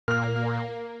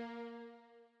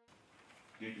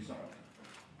socodka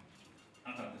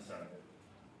aqalka sare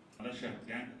madasha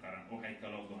hoggaanka qaran waxay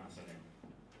kaloo go'aansadeen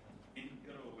in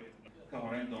garoowe ka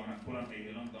horeyn doona kulan ay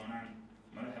yeelan doonaan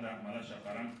madaxda madasha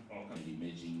qaran oo ka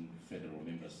emerging federal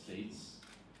member states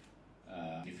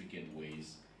significant ways.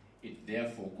 It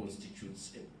therefore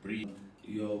constitutes a brief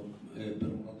iyo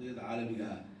barnaamijyada caalamiga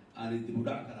ah aan dib u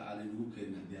dhac kala aan ugu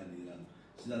keenin hadii aan yiraahdo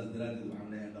sidaas daraadeed waxaan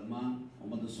leeyahay dhammaan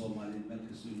ummadda Soomaaliyeed meel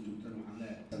kasta oo joogtaan waxaan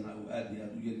leeyahay sanaa oo aad iyo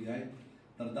aad u yaryahay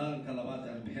dardaaranka labaad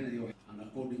aan bixinayo and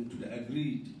according to the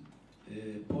agreed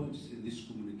points in this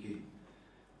communique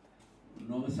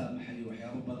nooma saamaxay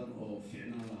waxyaabo badan oo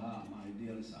fiicnaan lahaa ama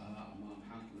ideas ahaa ama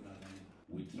maxaan ku yiraahdaa.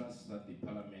 We trust that the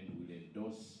Parliament will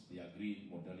endorse the agreed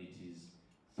modalities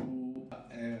through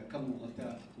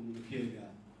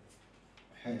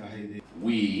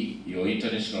we, your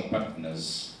international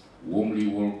partners, warmly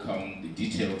welcome the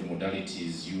detailed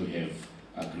modalities you have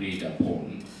agreed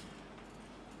upon.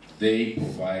 They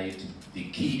provide the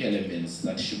key elements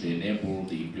that should enable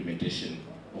the implementation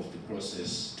of the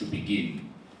process to begin.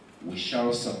 We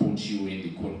shall support you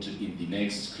in the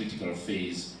next critical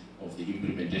phase of the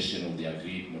implementation of the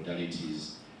agreed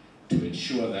modalities to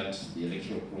ensure that the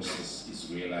electoral process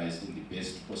is realized in the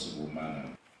best possible manner.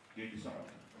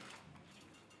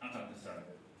 aqalka sare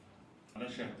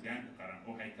madasha hoggaanka qaran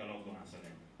waxay kaloo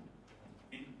go'aansadeen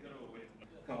in garoowe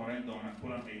ka horeyn doona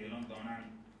kulan ay yeelan doonaan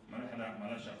madaxda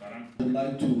madasha qaran. I would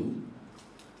like to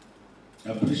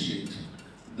appreciate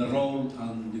the role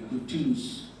and the continuous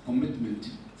commitment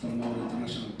from our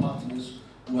international partners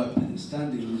who have been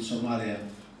standing with Somalia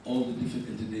all the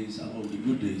difficult days and all the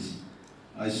good days.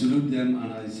 I salute them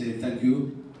and I say thank you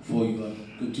for your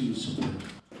continued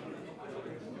support.